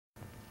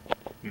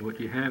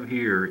What you have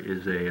here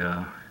is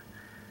a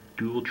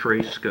dual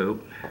trace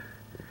scope.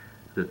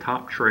 The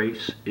top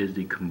trace is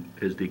the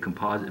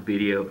composite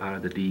video out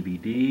of the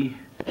DVD.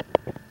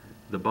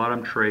 The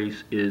bottom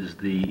trace is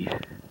the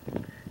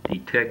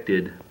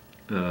detected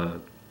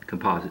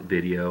composite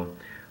video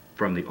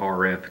from the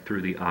RF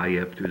through the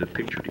IF through the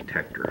picture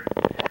detector.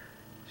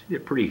 See, they're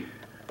pretty.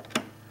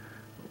 I'll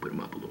put them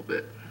up a little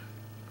bit.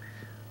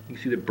 You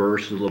can see the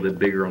burst is a little bit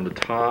bigger on the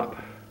top.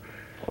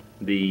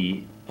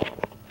 The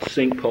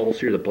sync pulse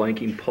here, the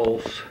blanking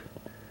pulse,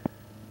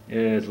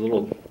 is a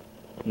little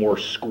more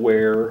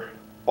square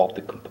off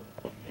the.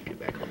 Get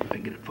back a little bit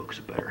and get it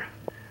focused better.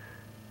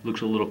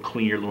 Looks a little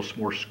cleaner, a little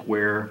more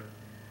square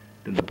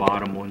than the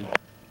bottom one,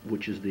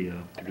 which is the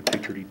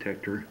picture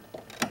detector.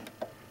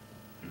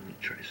 Let me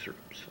try to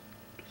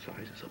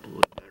size this up a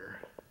little better.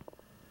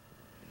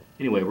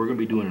 Anyway, we're going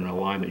to be doing an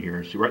alignment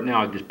here. So right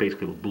now I just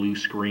basically have a blue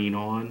screen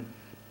on,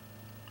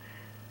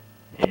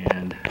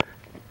 and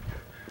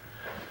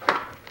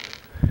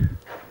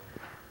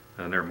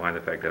never mind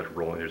the fact that it's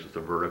rolling. There's just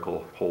a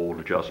vertical hold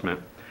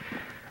adjustment.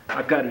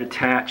 I've got it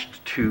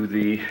attached to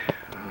the.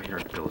 You're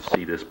not able to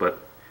see this, but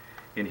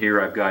in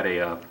here I've got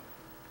a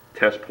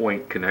test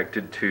point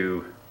connected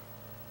to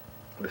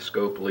the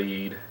scope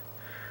lead.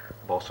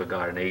 I've also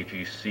got an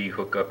AGC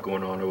hookup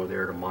going on over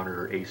there to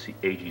monitor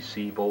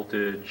AGC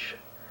voltage,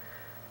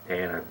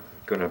 and I'm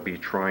going to be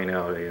trying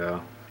out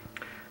a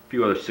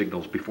few other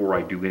signals before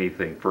I do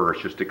anything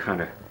first, just to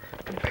kind of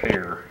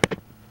compare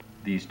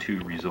these two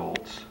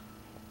results.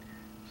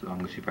 So I'm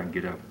going to see if I can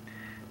get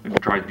maybe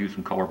try to do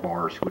some color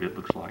bars, see what it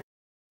looks like.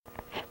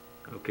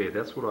 Okay,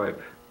 that's what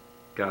I've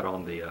got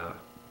on the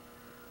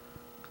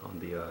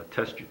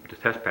test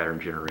pattern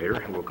generator,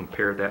 and we'll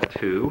compare that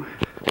to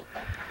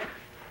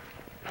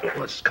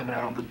what's coming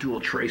out on the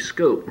dual trace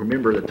scope.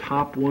 Remember, the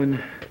top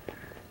one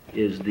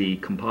is the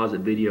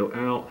composite video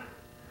out.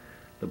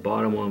 The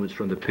bottom one is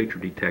from the picture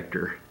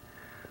detector.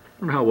 I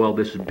don't know how well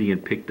this is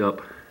being picked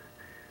up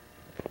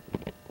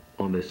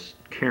on this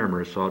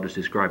camera, so I'll just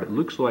describe it. It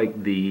looks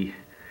like the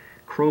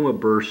chroma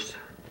burst,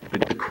 the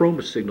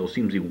chroma signal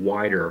seems to be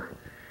wider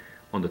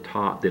on the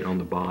top than on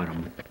the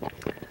bottom.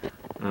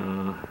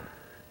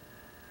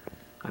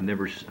 I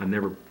never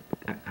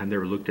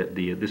looked at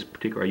this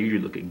particular. I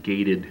usually look at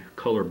gated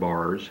color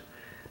bars,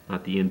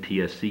 not the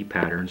NTSC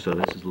pattern. So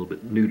this is a little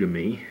bit new to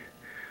me.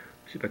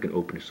 Let's see if I can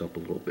open this up a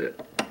little bit.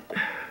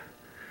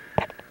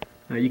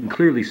 Now you can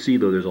clearly see,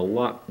 though, there's a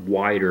lot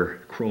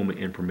wider chroma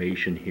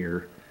information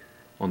here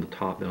on the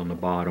top than on the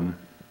bottom.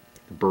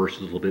 The burst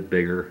is a little bit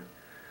bigger.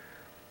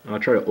 I'll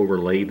try to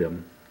overlay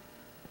them.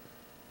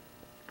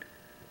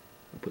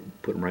 I'll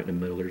put them right in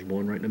the middle. There's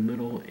one right in the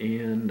middle,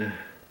 and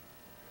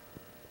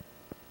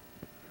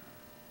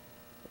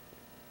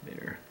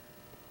there.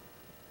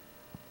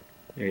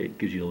 It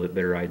gives you a little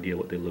better idea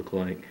what they look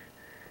like.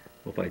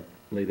 Well, if I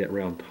lay that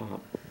round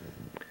top,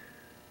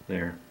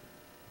 there.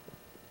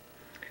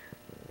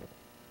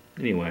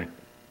 Anyway,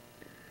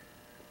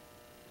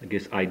 I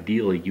guess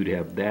ideally you'd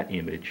have that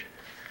image.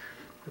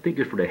 I think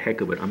just for the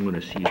heck of it, I'm going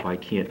to see if I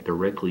can't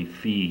directly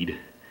feed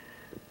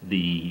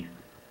the.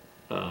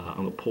 I'm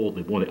going to pull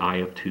one of the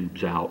IF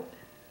tubes out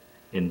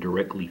and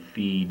directly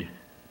feed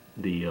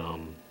the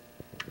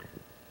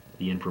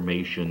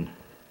information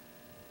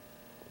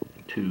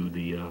to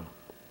the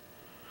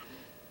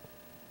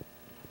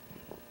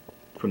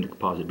from the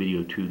composite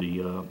video to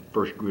the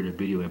first grid of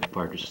video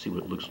amplifier, just to see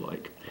what it looks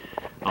like.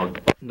 I'll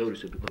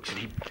notice if it looks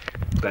any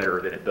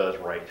better than it does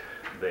right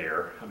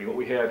there. I mean, what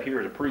we have here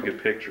is a pretty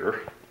good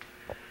picture.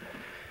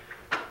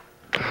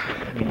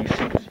 I mean,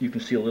 you can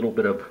see a little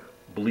bit of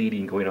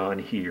bleeding going on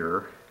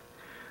here,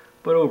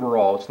 but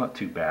overall it's not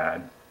too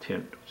bad.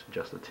 Tint, let's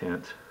adjust the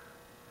tint.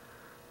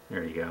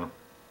 There you go.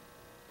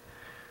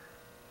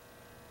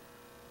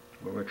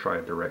 We're going to try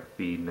a direct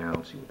feed now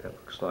and see what that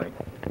looks like.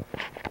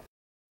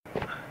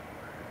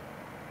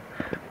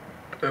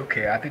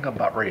 Okay, I think I'm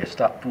about ready to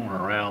stop fooling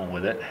around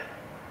with it.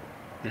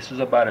 This is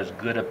about as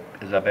good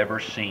as I've ever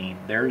seen.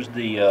 There's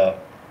the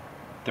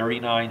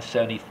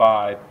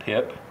 3975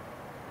 pip.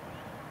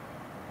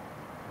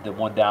 The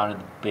one down in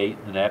the bait,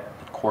 and that,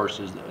 of course,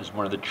 is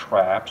one of the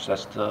traps.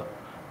 That's the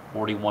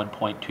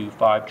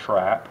 41.25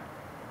 trap.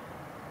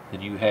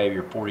 Then you have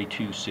your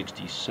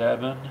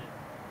 4267, the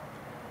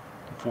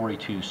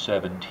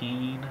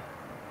 4217.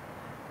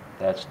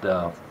 That's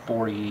the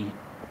 40.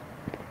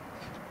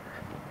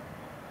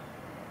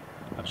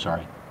 I'm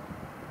sorry.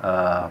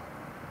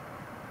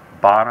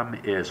 Bottom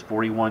is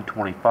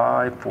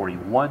 4125,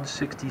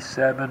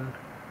 4167,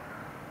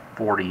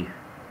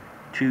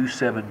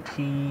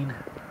 4217.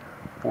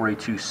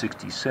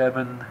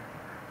 4267,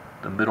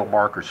 the middle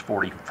marker is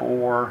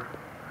 44.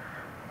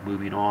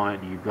 Moving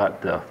on, you've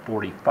got the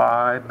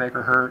 45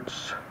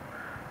 megahertz.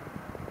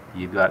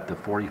 You've got the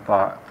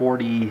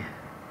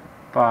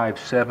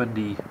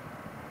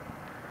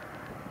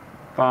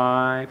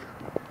 4575,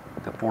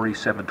 the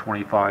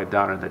 4725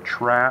 down in the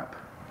trap,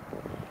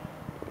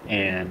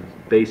 and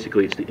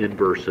basically it's the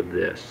inverse of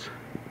this.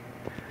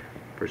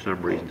 For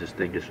some reason, this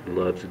thing just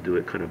loves to do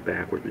it kind of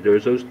backwards. But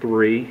there's those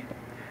three.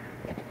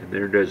 And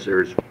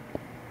there's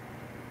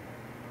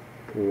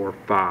 4,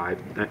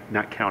 5,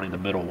 not counting the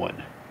middle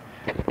one.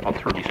 I'll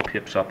turn these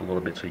pips up a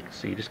little bit so you can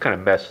see. It just kind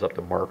of messes up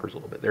the markers a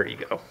little bit. There you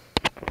go.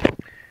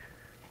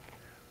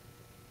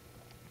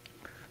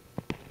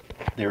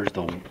 There's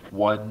the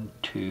 1,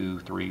 2,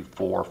 3,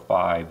 4,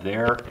 5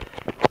 there.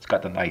 It's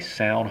got the nice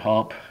sound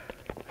hump.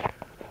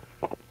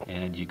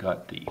 And you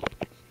got the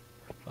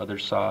other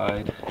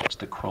side. It's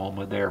the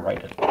chroma there,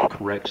 right at the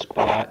correct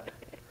spot.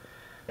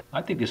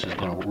 I think this is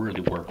going to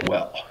really work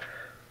well.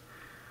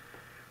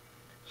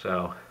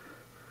 So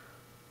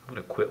I'm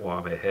going to quit while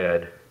I'm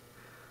ahead.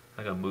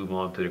 I'm going to move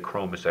on to the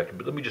chroma section,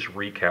 but let me just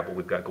recap what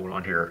we've got going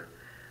on here.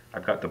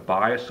 I've got the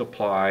bias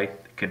supply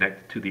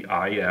connected to the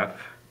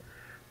IF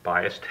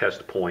bias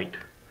test point.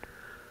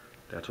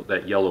 That's what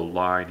that yellow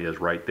line is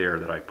right there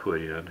that I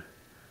put in.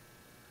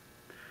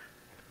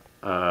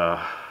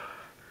 I've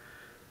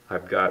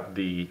got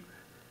the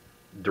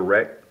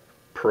direct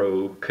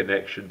probe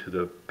connection to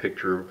the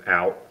picture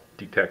out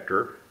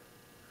detector.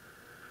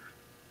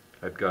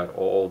 I've got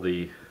all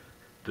the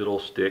diddle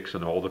sticks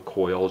and all the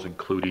coils,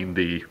 including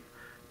the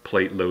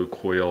plate load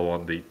coil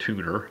on the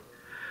tuner.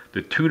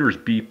 The tuner's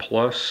B+,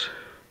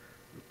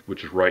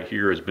 which is right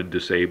here, has been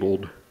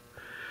disabled,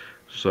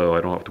 so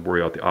I don't have to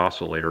worry about the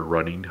oscillator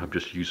running. I'm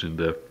just using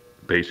the,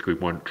 basically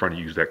trying to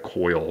use that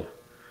coil.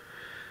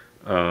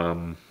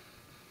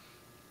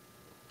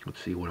 Let's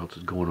see what else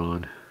is going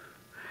on.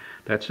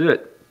 That's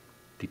it.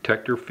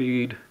 Detector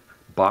feed,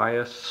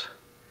 bias,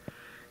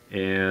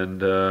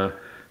 and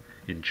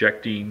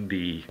injecting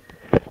the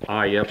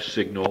IF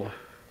signal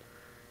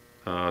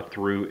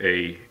through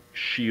a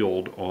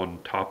shield on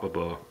top of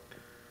the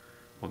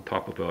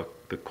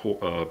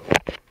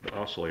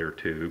oscillator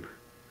tube.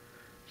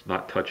 It's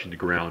not touching the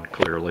ground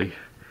clearly,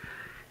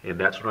 and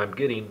that's what I'm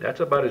getting. That's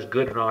about as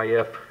good an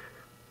IF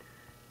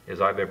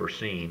as I've ever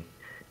seen.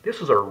 This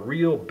is a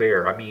real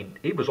bear. I mean,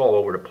 it was all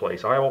over the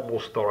place. I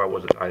almost thought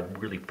I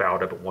really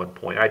fouled up at one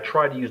point. I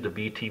tried to use the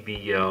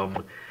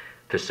VTVM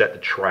to set the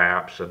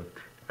traps, and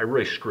I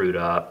really screwed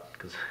up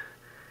because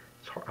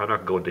I'm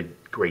not going to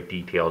great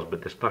details,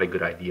 but that's not a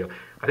good idea.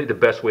 I think the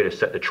best way to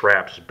set the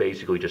traps is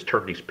basically just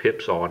turn these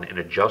pips on and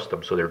adjust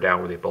them so they're down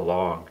where they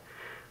belong.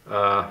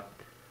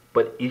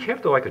 But you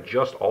have to like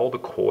adjust all the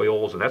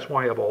coils, and that's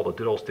why I have all the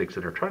diddle sticks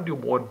in there. Trying to do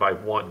one by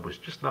one was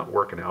just not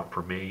working out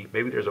for me.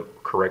 Maybe there's a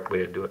correct way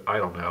to do it. I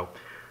don't know.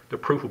 The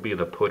proof will be in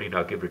the pudding.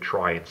 I'll give it a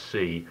try and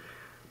see.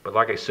 But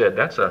like I said,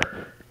 that's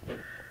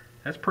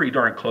pretty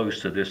darn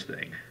close to this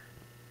thing.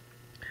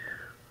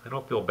 I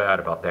don't feel bad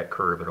about that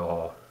curve at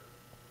all.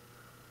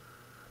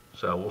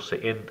 So we'll see.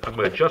 And I'm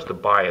going to adjust the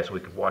bias so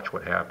we can watch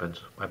what happens.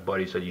 My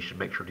buddy said you should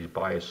make sure these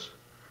bias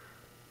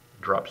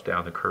drops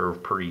down the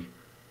curve pretty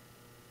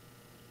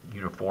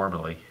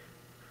uniformly.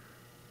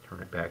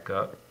 Turn it back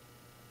up.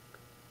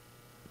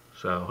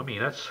 So I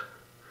mean that's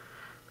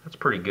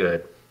pretty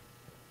good.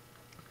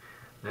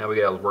 Now we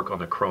gotta work on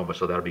the chroma,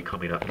 so that'll be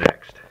coming up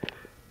next.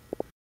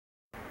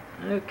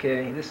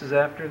 Okay, this is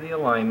after the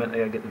alignment.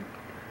 I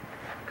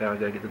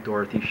gotta get the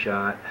Dorothy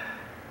shot.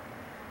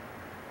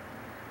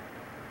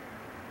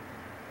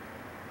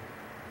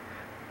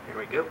 Here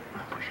we go.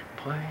 Push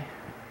play.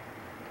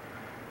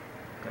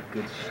 Got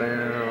good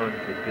sound,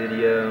 good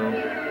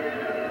video.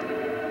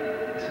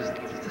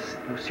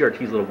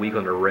 CRT is a little weak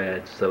on the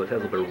red, so it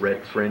has a little bit of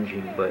red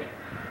fringing, but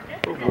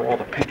overall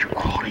the picture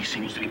quality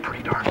seems to be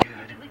pretty darn good.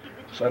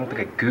 So I don't think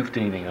I goofed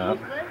anything up.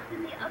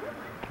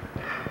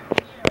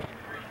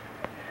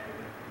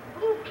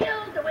 Who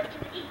killed the witch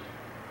and eat?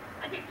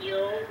 Was it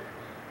you?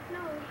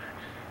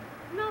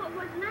 No, it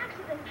was an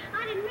accident.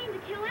 I didn't mean to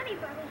kill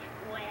anybody.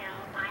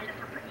 Well, my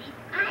little pretty,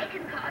 I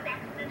can cause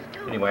accidents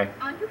too. Anyway,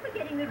 Are you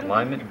forgetting the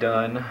alignment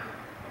done.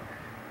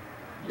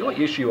 The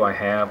only issue I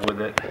have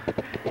with it,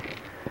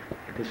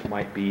 this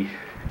might be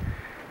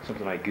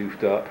something I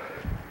goofed up,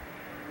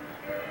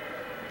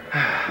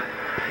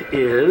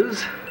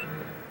 is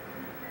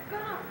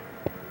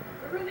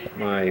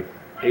my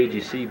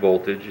AGC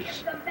voltage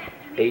is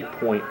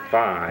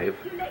 8.5.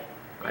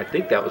 I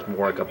think that was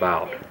more like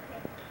about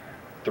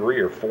 3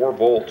 or 4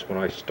 volts when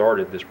I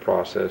started this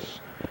process.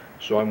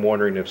 So I'm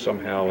wondering if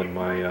somehow in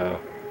my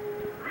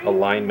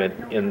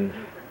alignment in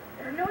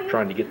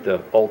trying to get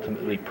the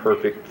ultimately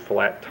perfect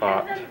flat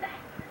topped,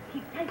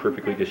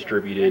 perfectly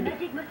distributed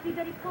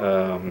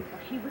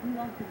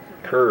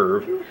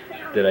curve,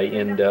 that I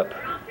end up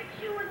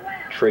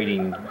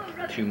trading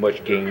too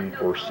much gain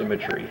for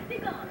symmetry.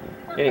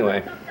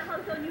 Anyway,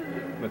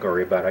 I'm not gonna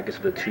worry about it. I guess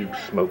if the tube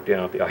smoked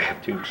down, if the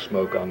IF tube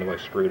smoke, I know I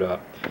screwed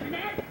up.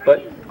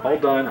 But all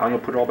done. I'm gonna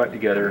put it all back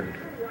together and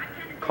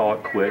call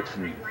it quits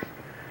and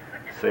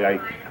say I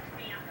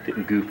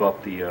didn't goof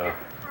up the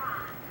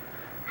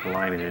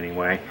alignment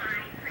anyway.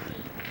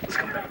 Let's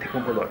come back and take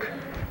one more look.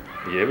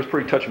 Yeah, it was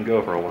pretty touch and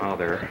go for a while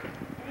there.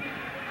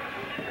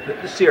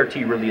 The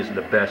CRT really isn't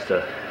the best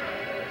to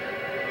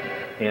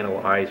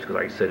analyze because,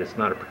 like I said, it's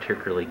not a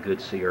particularly good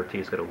CRT.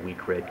 It's got a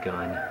weak red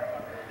gun.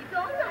 It's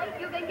all right.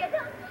 You can get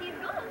up. She's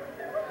gone.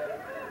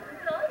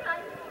 It's all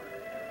right.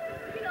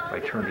 If I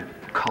turn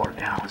the color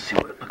down, let's see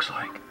what it looks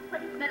like.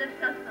 But it's better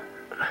stuff.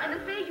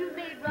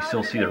 You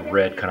still see the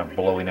red kind of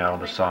blowing out on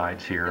the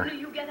sides here.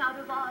 You get out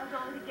of Oz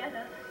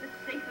altogether, the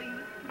safer you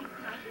sleep.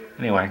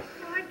 Anyway.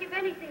 Oh, I'd give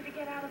anything to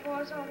get out of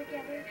Oz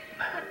altogether.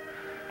 But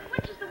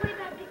which is the way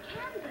back to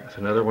Kansas? That's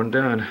another one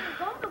done.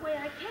 Go the way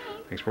I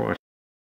came. Thanks for watching.